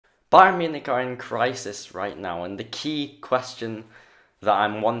Bayern Munich are in crisis right now, and the key question that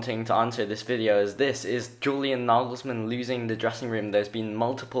I'm wanting to answer this video is this: is Julian Nagelsmann losing the dressing room? There's been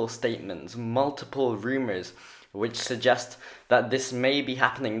multiple statements, multiple rumors, which suggest that this may be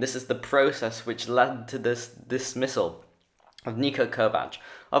happening. This is the process which led to this dismissal of Niko Kovac,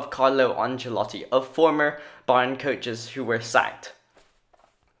 of Carlo Ancelotti, of former Bayern coaches who were sacked.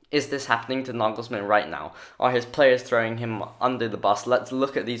 Is this happening to Nagelsmann right now? Are his players throwing him under the bus? Let's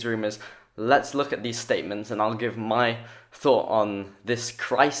look at these rumors. Let's look at these statements, and I'll give my thought on this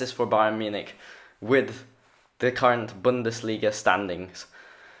crisis for Bayern Munich with the current Bundesliga standings.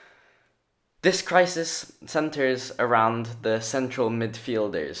 This crisis centers around the central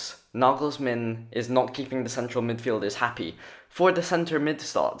midfielders. Nagelsmann is not keeping the central midfielders happy. For the center mid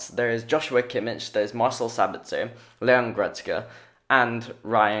slots, there is Joshua Kimmich, there's Marcel Sabitzer, Leon Goretzka, and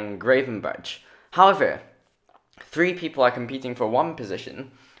Ryan Gravenberch. However, 3 people are competing for one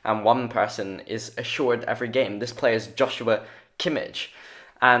position, and one person is assured every game. This player is Joshua Kimmich.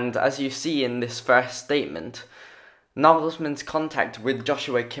 And as you see in this first statement, Nagelsmann's contact with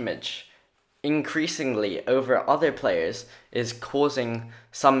Joshua Kimmich increasingly over other players is causing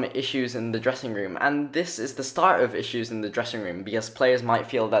some issues in the dressing room, and this is the start of issues in the dressing room, because players might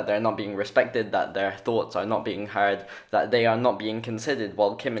feel that they're not being respected, that their thoughts are not being heard, that they are not being considered,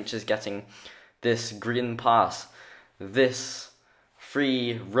 while Kimmich is getting this green pass, this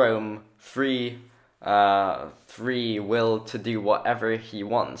free roam, free will to do whatever he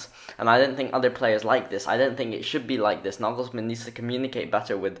wants. And I don't think other players like this. I don't think it should be like this. Nagelsmann needs to communicate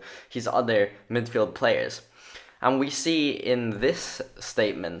better with his other midfield players. And we see in this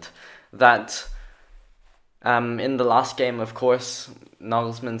statement that in the last game, of course,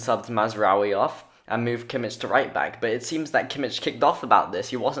 Nagelsmann subbed Mazraoui off and moved Kimmich to right back. But it seems that Kimmich kicked off about this.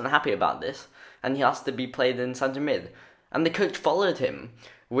 He wasn't happy about this, and he asked to be played in centre mid. And the coach followed him,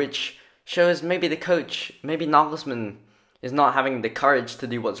 which shows maybe Nagelsmann is not having the courage to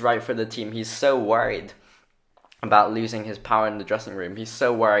do what's right for the team. He's so worried about losing his power in the dressing room. He's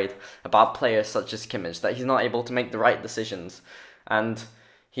so worried about players such as Kimmich that he's not able to make the right decisions, and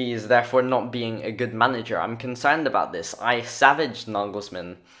he is therefore not being a good manager. I'm concerned about this. I savaged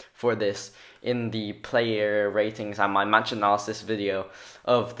Nagelsmann for this in the player ratings and my match analysis video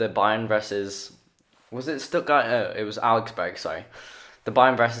of the Bayern versus... was it Stuttgart? Oh, it was Augsburg, sorry. The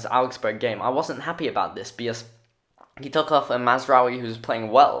Bayern versus Augsburg game. I wasn't happy about this because he took off a Mazraoui who was playing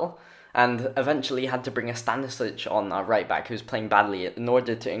well, and eventually had to bring a Stanisic on at right back who was playing badly in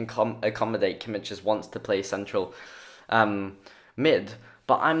order to accommodate Kimmich's wants to play central mid.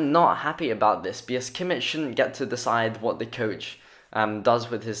 But I'm not happy about this because Kimmich shouldn't get to decide what the coach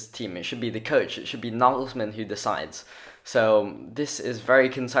does with his team. It should be the coach. It should be Nagelsmann who decides. So this is very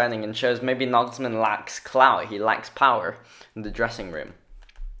concerning and shows maybe Nagelsmann lacks clout. He lacks power in the dressing room.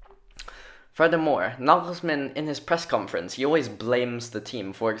 Furthermore, Nagelsmann, in his press conference, he always blames the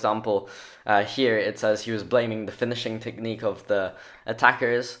team. For example, here it says he was blaming the finishing technique of the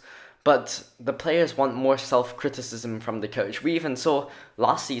attackers, but the players want more self-criticism from the coach. We even saw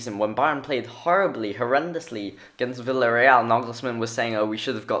last season when Bayern played horrendously against Villarreal, Nagelsmann was saying, oh, we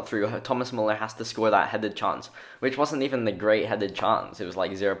should have got through. Thomas Muller has to score that headed chance, which wasn't even the great headed chance. It was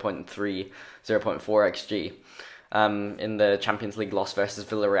like 0.3, 0.4 XG. In the Champions League loss versus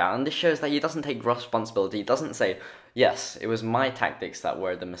Villarreal, and this shows that he doesn't take responsibility. He doesn't say, yes, it was my tactics that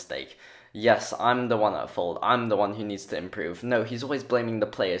were the mistake. Yes, I'm the one at fault. I'm the one who needs to improve. No, he's always blaming the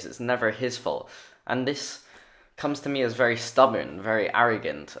players. It's never his fault. And this comes to me as very stubborn, very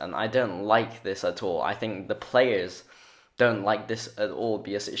arrogant, and I don't like this at all. I think the players don't like this at all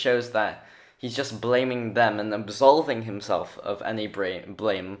because it shows that he's just blaming them and absolving himself of any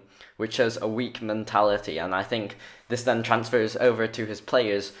blame, which shows a weak mentality. And I think this then transfers over to his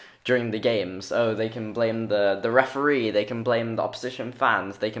players during the games. Oh, they can blame the referee, they can blame the opposition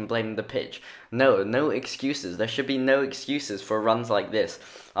fans, they can blame the pitch. No excuses. There should be no excuses for runs like this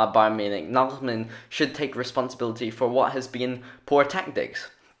at Bayern Munich. Nagelsmann should take responsibility for what has been poor tactics.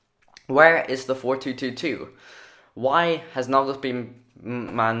 Where is the 4-2-2-2? Why has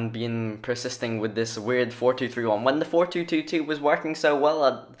Nagelsmann been persisting with this weird 4-2-3-1 when the 4-2-2-2 was working so well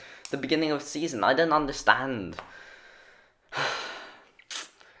at the beginning of the season? I don't understand.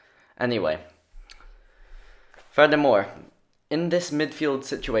 Anyway, furthermore, in this midfield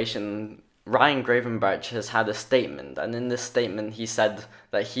situation, Ryan Gravenberch has had a statement, and in this statement he said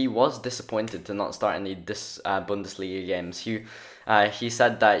that he was disappointed to not start any Bundesliga games. He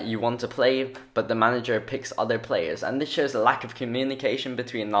said that you want to play, but the manager picks other players, and this shows a lack of communication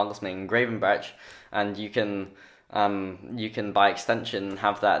between Nagelsmann and Gravenberch, and you can by extension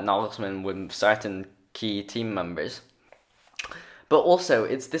have that Nagelsmann with certain key team members. But also,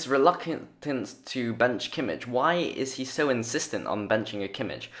 it's this reluctance to bench Kimmich. Why is he so insistent on benching a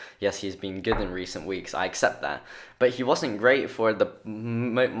Kimmich? Yes, he's been good in recent weeks, I accept that. But he wasn't great for the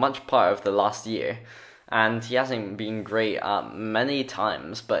much part of the last year. And he hasn't been great many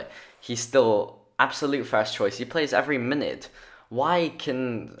times, but he's still absolute first choice. He plays every minute. Why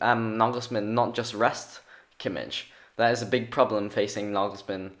can Nagelsmann not just rest Kimmich? That is a big problem facing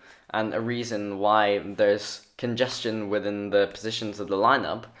Nagelsmann, and a reason why there's congestion within the positions of the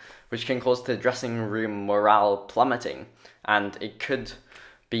lineup, which can cause the dressing room morale plummeting, and it could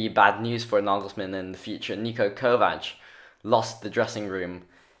be bad news for Nagelsmann in the future. Niko Kovac lost the dressing room.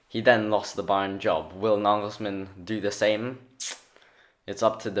 He then lost the Bayern job. Will Nagelsmann do the same? It's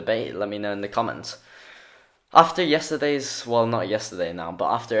up to debate. Let me know in the comments. After yesterday's, well, not yesterday now,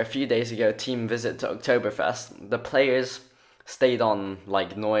 but after a few days ago, team visit to Oktoberfest, the players stayed on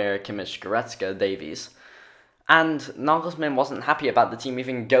like Neuer, Kimmich, Goretzka, Davies. And Nagelsmann wasn't happy about the team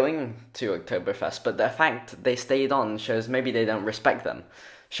even going to Oktoberfest, but the fact they stayed on shows maybe they don't respect them.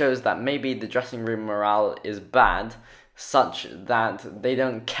 Shows that maybe the dressing room morale is bad, such that they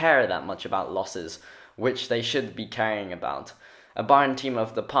don't care that much about losses, which they should be caring about. A Bayern team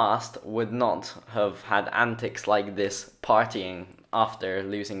of the past would not have had antics like this partying after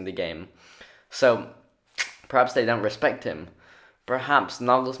losing the game. So, perhaps they don't respect him. Perhaps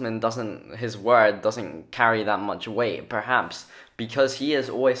Nagelsmann his word doesn't carry that much weight. Perhaps because he is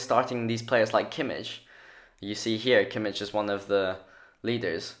always starting these players like Kimmich. You see here, Kimmich is one of the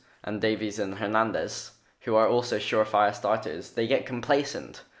leaders, and Davies and Hernandez, who are also surefire starters. They get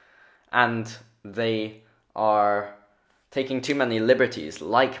complacent, and they are taking too many liberties,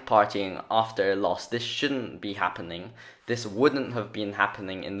 like partying after a loss. This shouldn't be happening. This wouldn't have been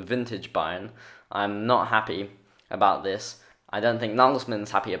happening in vintage Bayern. I'm not happy about this. I don't think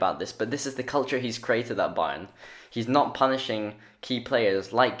Nagelsmann's happy about this, but this is the culture he's created at Bayern. He's not punishing key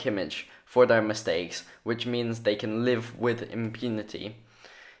players like Kimmich for their mistakes, which means they can live with impunity.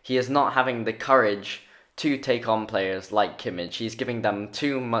 He is not having the courage to take on players like Kimmich. He's giving them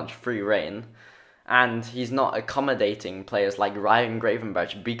too much free rein. And he's not accommodating players like Ryan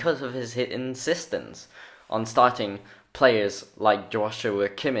Gravenberch because of his insistence on starting players like Joshua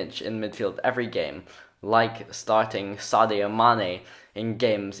Kimmich in midfield every game, like starting Sadio Mane in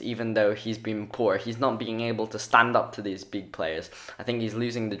games even though he's been poor. He's not being able to stand up to these big players. I think he's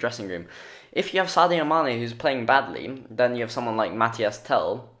losing the dressing room. If you have Sadio Mane who's playing badly, then you have someone like Matthias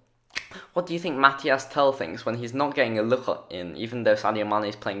Tell. What do you think Matthias Tell thinks when he's not getting a look in even though Sadio Mane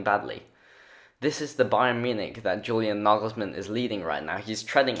is playing badly? This is the Bayern Munich that Julian Nagelsmann is leading right now. He's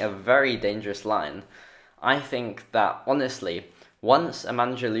treading a very dangerous line. I think that, honestly, once a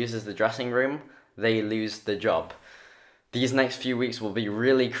manager loses the dressing room, they lose the job. These next few weeks will be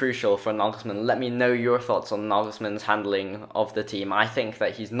really crucial for Nagelsmann. Let me know your thoughts on Nagelsmann's handling of the team. I think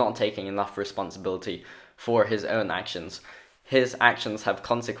that he's not taking enough responsibility for his own actions. His actions have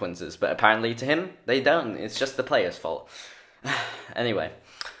consequences, but apparently to him, they don't. It's just the player's fault. Anyway.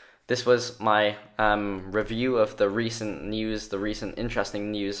 This was my review of the recent news, the recent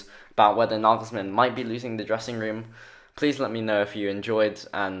interesting news about whether Nagelsmann might be losing the dressing room. Please let me know if you enjoyed,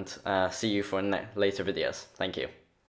 and see you for later videos. Thank you.